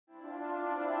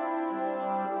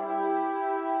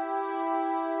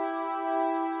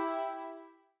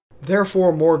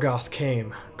Therefore Morgoth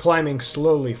came, climbing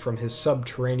slowly from his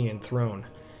subterranean throne,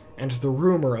 and the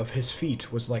rumor of his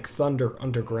feet was like thunder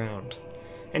underground.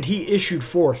 And he issued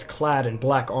forth clad in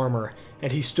black armor,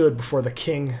 and he stood before the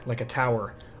king like a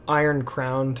tower,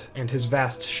 iron-crowned, and his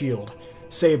vast shield,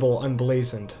 sable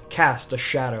unblazoned, cast a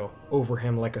shadow over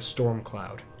him like a storm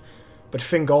cloud. But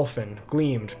Fingolfin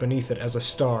gleamed beneath it as a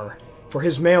star, for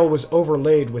his mail was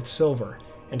overlaid with silver,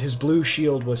 and his blue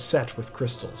shield was set with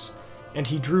crystals, and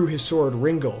he drew his sword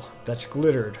Ringel that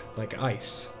glittered like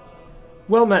ice.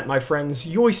 Well met, my friends,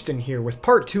 Yoiston here with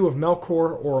part 2 of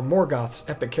Melkor or Morgoth's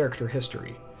epic character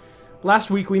history. Last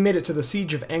week we made it to the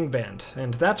Siege of Angband,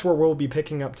 and that's where we'll be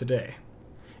picking up today.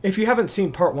 If you haven't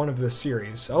seen part 1 of this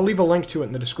series, I'll leave a link to it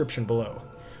in the description below.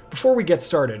 Before we get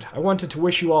started, I wanted to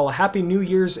wish you all a happy New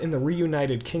Year's in the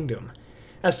reunited kingdom,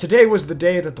 as today was the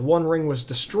day that the One Ring was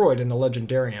destroyed in the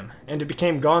Legendarium, and it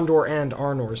became Gondor and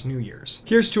Arnor's New Year's.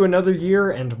 Here's to another year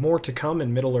and more to come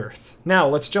in Middle-earth. Now,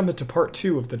 let's jump into part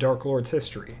 2 of the Dark Lord's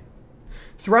history.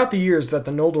 Throughout the years that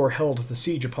the Noldor held the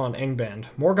siege upon Angband,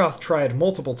 Morgoth tried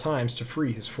multiple times to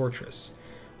free his fortress.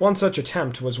 One such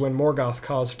attempt was when Morgoth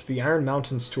caused the Iron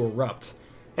Mountains to erupt,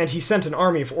 and he sent an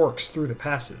army of orcs through the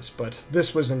passes, but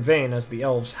this was in vain as the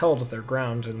elves held their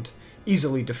ground and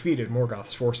easily defeated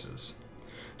Morgoth's forces.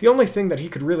 The only thing that he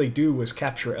could really do was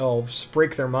capture elves,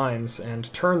 break their minds,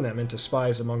 and turn them into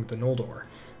spies among the Noldor,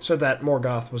 so that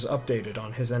Morgoth was updated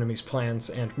on his enemy's plans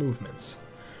and movements.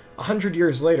 100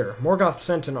 years later, Morgoth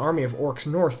sent an army of orcs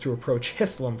north to approach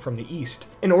Hithlum from the east,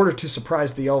 in order to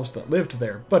surprise the elves that lived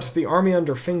there, but the army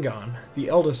under Fingon, the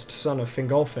eldest son of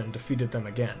Fingolfin, defeated them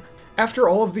again. After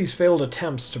all of these failed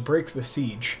attempts to break the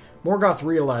siege, Morgoth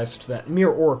realized that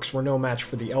mere orcs were no match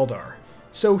for the Eldar,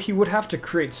 so he would have to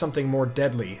create something more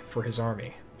deadly for his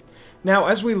army. Now,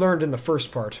 as we learned in the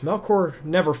first part, Melkor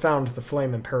never found the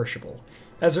flame imperishable,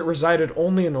 as it resided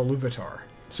only in Iluvatar,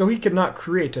 so he could not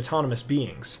create autonomous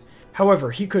beings.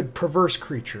 However, he could perverse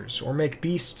creatures, or make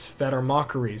beasts that are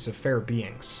mockeries of fair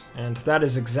beings, and that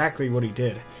is exactly what he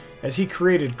did, as he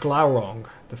created Glaurung,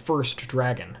 the first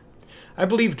dragon. I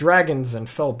believe dragons and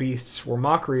fell beasts were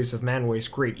mockeries of Manwë's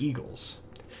great eagles.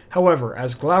 However,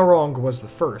 as Glaurung was the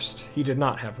first, he did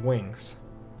not have wings.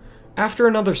 After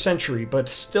another century, but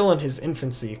still in his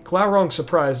infancy, Glaurung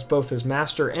surprised both his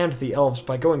master and the elves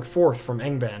by going forth from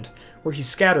Angband, where he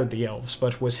scattered the elves,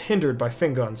 but was hindered by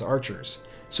Fingon's archers,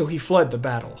 so he fled the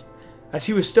battle. As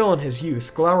he was still in his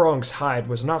youth, Glaurung's hide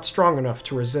was not strong enough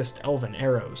to resist elven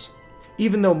arrows.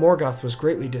 Even though Morgoth was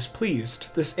greatly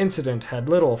displeased, this incident had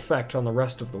little effect on the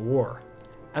rest of the war.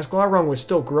 As Glaurung was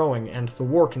still growing and the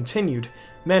war continued,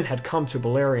 men had come to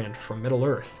Beleriand from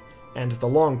Middle-earth, and the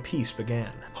long peace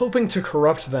began. Hoping to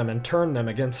corrupt them and turn them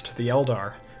against the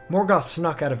Eldar, Morgoth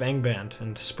snuck out of Angband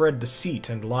and spread deceit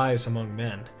and lies among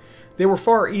men. They were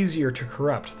far easier to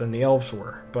corrupt than the elves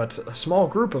were, but a small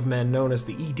group of men known as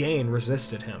the Edain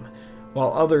resisted him,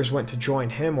 while others went to join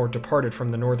him or departed from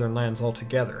the northern lands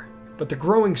altogether. But the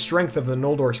growing strength of the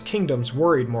Noldor's kingdoms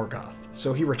worried Morgoth,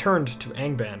 so he returned to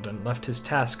Angband and left his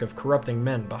task of corrupting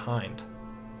men behind.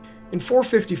 In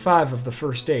 455 of the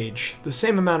First Age, the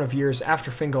same amount of years after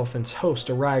Fingolfin's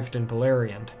host arrived in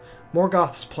Beleriand,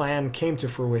 Morgoth's plan came to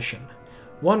fruition.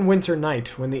 One winter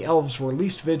night, when the elves were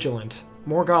least vigilant,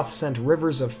 Morgoth sent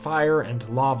rivers of fire and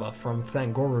lava from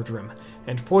Thangorodrim,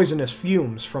 and poisonous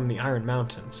fumes from the Iron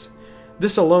Mountains.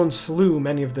 This alone slew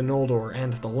many of the Noldor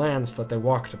and the lands that they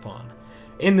walked upon.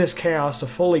 In this chaos, a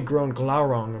fully grown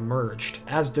Glaurung emerged,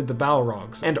 as did the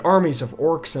Balrogs, and armies of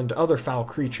orcs and other foul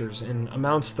creatures in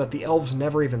amounts that the elves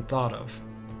never even thought of.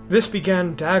 This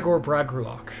began Dagor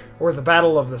Bragollach, or the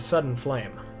Battle of the Sudden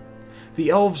Flame. The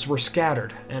elves were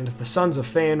scattered, and the sons of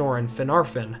Feanor and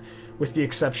Finarfin, with the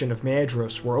exception of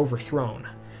Maedhros, were overthrown.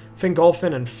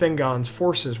 Fingolfin and Fingon's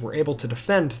forces were able to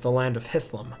defend the land of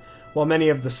Hithlum, while many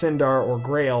of the Sindar or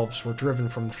Grey Elves were driven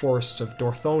from the forests of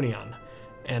Dorthonion,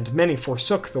 and many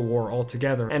forsook the war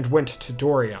altogether and went to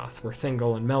Doriath, where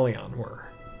Thingol and Melion were.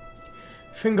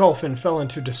 Fingolfin fell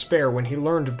into despair when he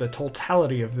learned of the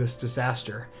totality of this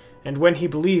disaster, and when he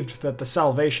believed that the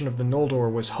salvation of the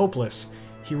Noldor was hopeless,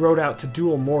 he rode out to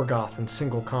duel Morgoth in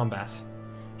single combat.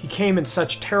 He came in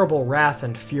such terrible wrath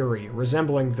and fury,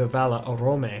 resembling the Vala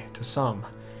Orome to some,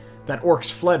 that orcs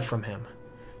fled from him.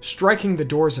 Striking the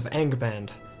doors of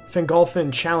Angband,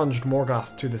 Fingolfin challenged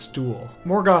Morgoth to this duel.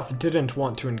 Morgoth didn't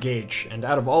want to engage, and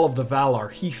out of all of the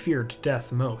Valar, he feared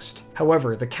death most.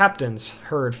 However, the captains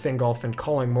heard Fingolfin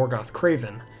calling Morgoth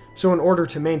craven, so in order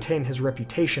to maintain his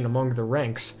reputation among the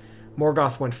ranks,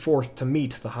 Morgoth went forth to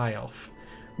meet the High Elf.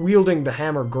 Wielding the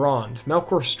hammer Grond,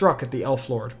 Melkor struck at the Elf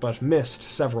Lord, but missed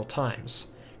several times,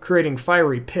 creating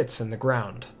fiery pits in the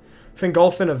ground.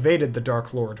 Fingolfin evaded the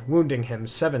Dark Lord, wounding him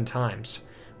 7 times.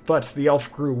 But the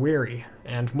elf grew weary,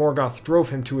 and Morgoth drove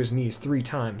him to his knees 3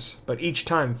 times, but each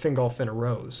time Fingolfin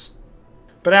arose.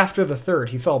 But after the third,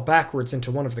 he fell backwards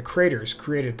into one of the craters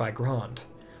created by Grond.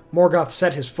 Morgoth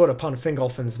set his foot upon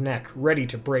Fingolfin's neck, ready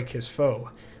to break his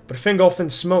foe, but Fingolfin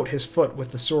smote his foot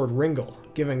with the sword Ringle,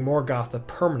 giving Morgoth a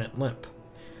permanent limp.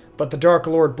 But the Dark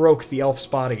Lord broke the elf's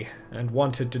body, and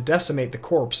wanted to decimate the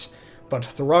corpse, but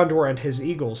Thorondor and his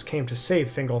eagles came to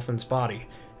save Fingolfin's body,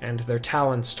 and their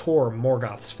talons tore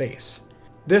Morgoth's face.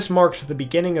 This marked the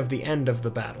beginning of the end of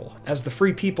the battle, as the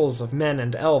free peoples of men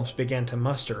and elves began to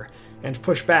muster, and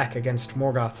push back against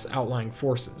Morgoth's outlying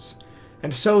forces.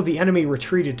 And so the enemy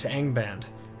retreated to Angband,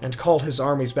 and called his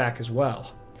armies back as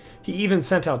well. He even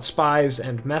sent out spies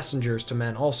and messengers to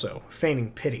men also,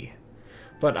 feigning pity.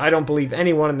 But I don't believe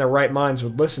anyone in their right minds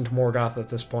would listen to Morgoth at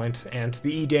this point, and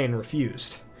the Edain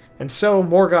refused. And so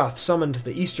Morgoth summoned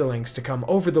the Easterlings to come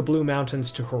over the Blue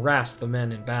Mountains to harass the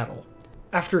men in battle.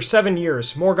 After 7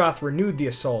 years, Morgoth renewed the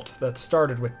assault that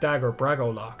started with Dagor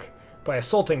Bragolach, by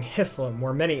assaulting Hithlum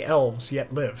where many elves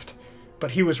yet lived,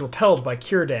 but he was repelled by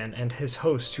Círdan and his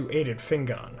host who aided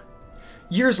Fingon.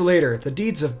 Years later, the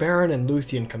deeds of Beren and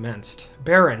Luthien commenced.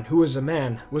 Beren, who was a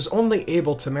man, was only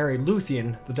able to marry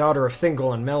Luthien, the daughter of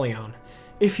Thingol and Melion,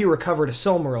 if he recovered a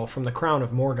Silmaril from the crown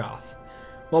of Morgoth.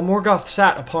 While Morgoth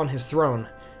sat upon his throne,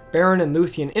 Beren and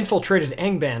Luthien infiltrated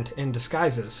Angband in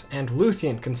disguises, and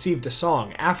Luthien conceived a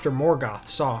song after Morgoth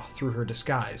saw through her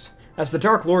disguise. As the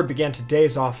Dark Lord began to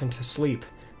daze off into sleep,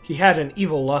 he had an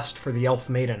evil lust for the elf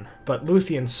maiden, but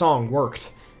Luthien's song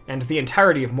worked, and the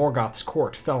entirety of Morgoth's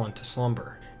court fell into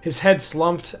slumber. His head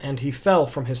slumped, and he fell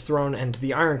from his throne, and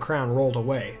the Iron Crown rolled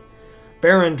away.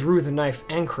 Beren drew the knife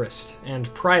Ancrist,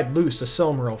 and pried loose a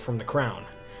Silmaril from the crown.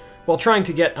 While trying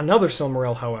to get another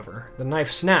Silmaril, however, the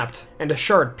knife snapped, and a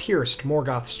shard pierced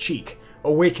Morgoth's cheek,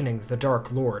 awakening the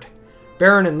Dark Lord.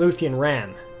 Beren and Luthien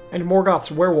ran, and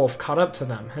Morgoth's werewolf caught up to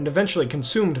them, and eventually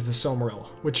consumed the Silmaril,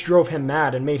 which drove him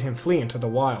mad and made him flee into the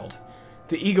wild.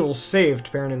 The eagles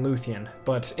saved Beren and Luthien,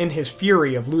 but in his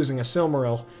fury of losing a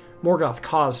Silmaril, Morgoth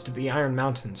caused the Iron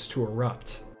Mountains to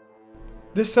erupt.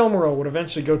 This Silmaril would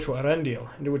eventually go to Arendil,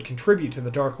 and it would contribute to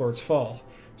the Dark Lord's fall.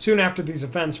 Soon after these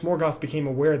events, Morgoth became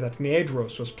aware that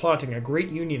Maedhros was plotting a great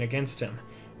union against him,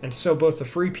 and so both the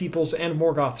Free Peoples and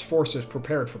Morgoth's forces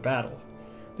prepared for battle.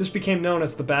 This became known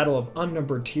as the Battle of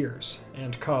Unnumbered Tears,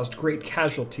 and caused great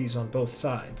casualties on both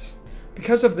sides.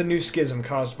 Because of the new schism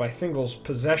caused by Thingol's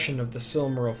possession of the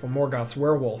Silmaril from Morgoth's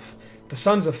werewolf, the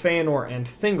sons of Feanor and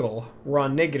Thingol were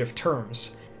on negative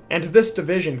terms, and this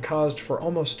division caused for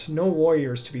almost no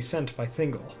warriors to be sent by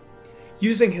Thingol.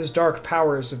 Using his dark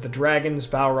powers of the dragons,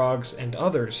 Balrogs, and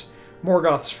others,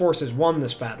 Morgoth's forces won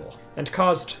this battle, and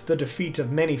caused the defeat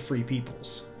of many free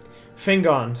peoples.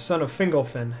 Fingon, son of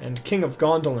Fingolfin, and king of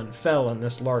Gondolin fell in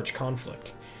this large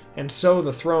conflict, and so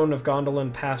the throne of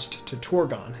Gondolin passed to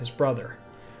Turgon, his brother.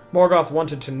 Morgoth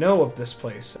wanted to know of this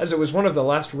place, as it was one of the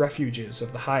last refuges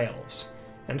of the High Elves,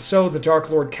 and so the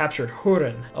Dark Lord captured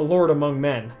Hurin, a lord among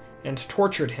men, and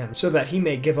tortured him so that he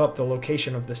may give up the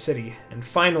location of the city, and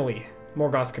finally,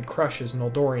 Morgoth could crush his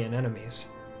Noldorian enemies.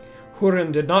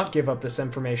 Hurin did not give up this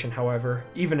information, however,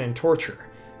 even in torture,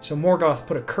 so Morgoth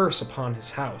put a curse upon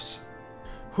his house.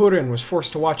 Hurin was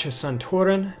forced to watch his son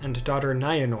Turin and daughter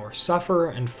Nienor suffer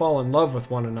and fall in love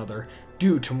with one another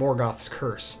due to Morgoth's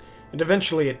curse, and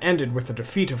eventually it ended with the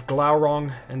defeat of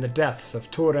Glaurung and the deaths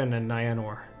of Turin and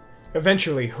Nienor.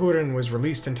 Eventually, Hurin was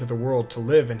released into the world to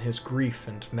live in his grief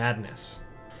and madness.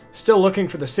 Still looking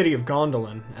for the city of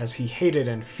Gondolin, as he hated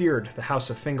and feared the House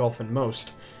of Fingolfin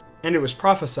most, and it was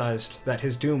prophesied that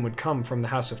his doom would come from the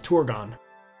House of Turgon,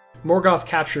 Morgoth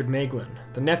captured Maeglin,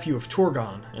 the nephew of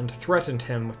Turgon, and threatened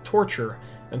him with torture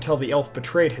until the elf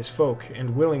betrayed his folk and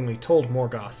willingly told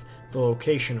Morgoth the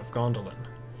location of Gondolin.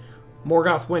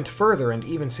 Morgoth went further and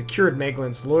even secured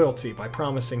Maeglin's loyalty by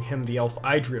promising him the elf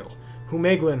Idril, who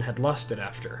Maeglin had lusted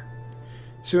after.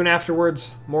 Soon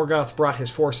afterwards, Morgoth brought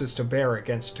his forces to bear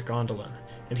against Gondolin,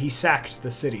 and he sacked the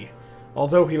city,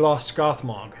 although he lost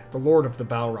Gothmog, the lord of the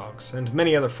Balrogs, and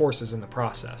many other forces in the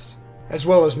process, as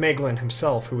well as Maeglin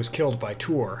himself, who was killed by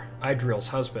Tuor, Idril's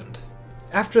husband.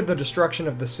 After the destruction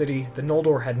of the city, the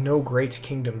Noldor had no great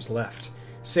kingdoms left,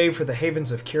 save for the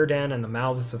havens of Círdan and the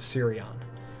mouths of Sirion.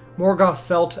 Morgoth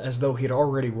felt as though he had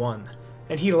already won,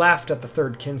 and he laughed at the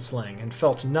third kinslaying and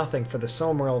felt nothing for the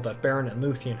Silmaril that Beren and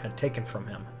Luthien had taken from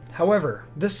him. However,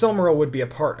 this Silmaril would be a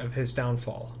part of his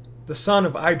downfall. The son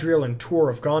of Idril and Tuor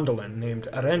of Gondolin, named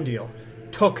Arendil,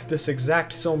 took this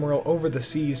exact Silmaril over the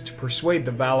seas to persuade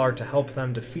the Valar to help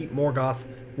them defeat Morgoth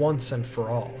once and for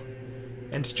all.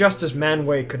 And just as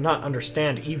Manwë could not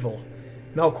understand evil,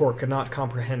 Melkor could not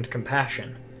comprehend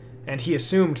compassion, and he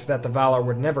assumed that the Valar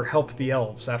would never help the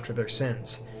Elves after their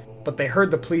sins. But they heard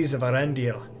the pleas of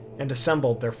Arendil and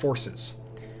assembled their forces.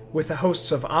 With the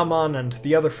hosts of Aman and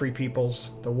the other free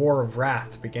peoples, the War of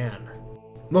Wrath began.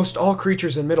 Most all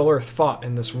creatures in Middle-earth fought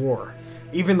in this war.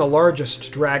 Even the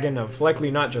largest dragon of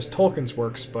likely not just Tolkien's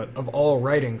works, but of all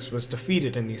writings, was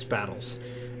defeated in these battles,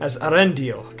 as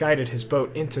Arendil guided his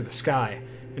boat into the sky,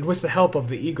 and with the help of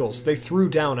the eagles, they threw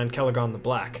down Ankelagon the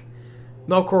Black.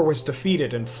 Melkor was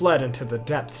defeated and fled into the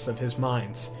depths of his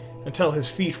mines, until his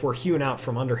feet were hewn out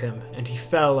from under him, and he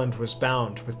fell and was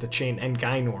bound with the chain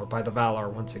Engainor by the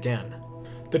Valar once again.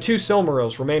 The 2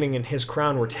 Silmarils remaining in his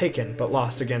crown were taken, but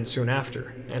lost again soon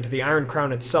after, and the Iron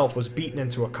Crown itself was beaten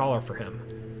into a collar for him.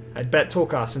 I'd bet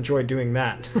Tulkas enjoyed doing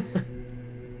that.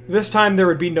 This time there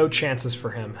would be no chances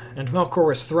for him, and Melkor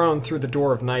was thrown through the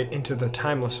Door of Night into the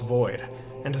Timeless Void,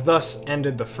 and thus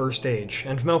ended the First Age,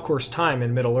 and Melkor's time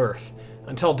in Middle-earth,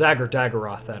 until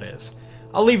Dagorath, that is.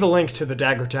 I'll leave a link to the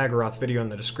Dagorath video in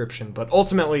the description, but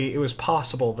ultimately it was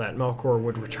possible that Melkor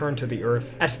would return to the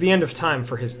Earth at the end of time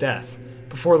for his death,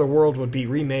 before the world would be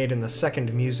remade in the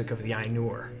second music of the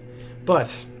Ainur.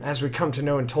 But, as we come to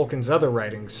know in Tolkien's other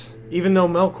writings, even though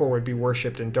Melkor would be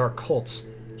worshipped in dark cults,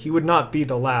 he would not be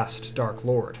the last Dark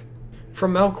Lord.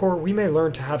 From Melkor, we may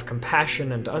learn to have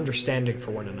compassion and understanding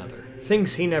for one another,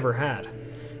 things he never had.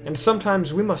 And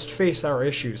sometimes we must face our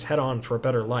issues head-on for a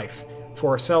better life,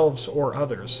 for ourselves or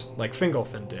others, like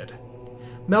Fingolfin did.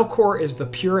 Melkor is the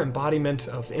pure embodiment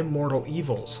of immortal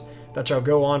evils that shall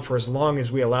go on for as long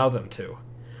as we allow them to.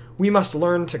 We must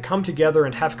learn to come together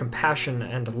and have compassion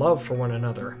and love for one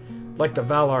another, like the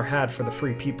Valar had for the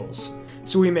free peoples,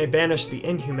 so we may banish the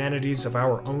inhumanities of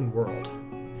our own world.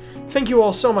 Thank you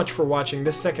all so much for watching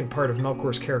this second part of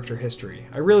Melkor's character history.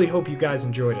 I really hope you guys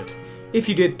enjoyed it. If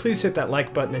you did, please hit that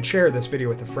like button and share this video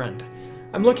with a friend.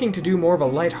 I'm looking to do more of a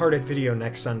lighthearted video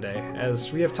next Sunday,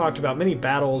 as we have talked about many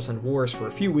battles and wars for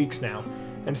a few weeks now,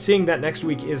 and seeing that next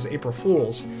week is April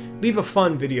Fool's, leave a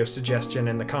fun video suggestion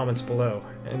in the comments below,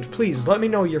 and please let me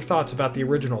know your thoughts about the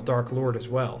original Dark Lord as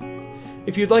well.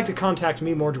 If you'd like to contact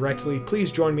me more directly,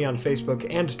 please join me on Facebook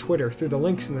and Twitter through the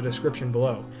links in the description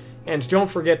below, and don't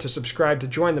forget to subscribe to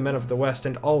join the Men of the West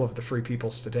and all of the Free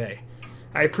Peoples today.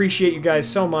 I appreciate you guys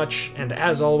so much, and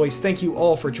as always, thank you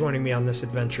all for joining me on this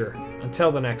adventure. Until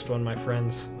the next one, my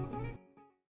friends.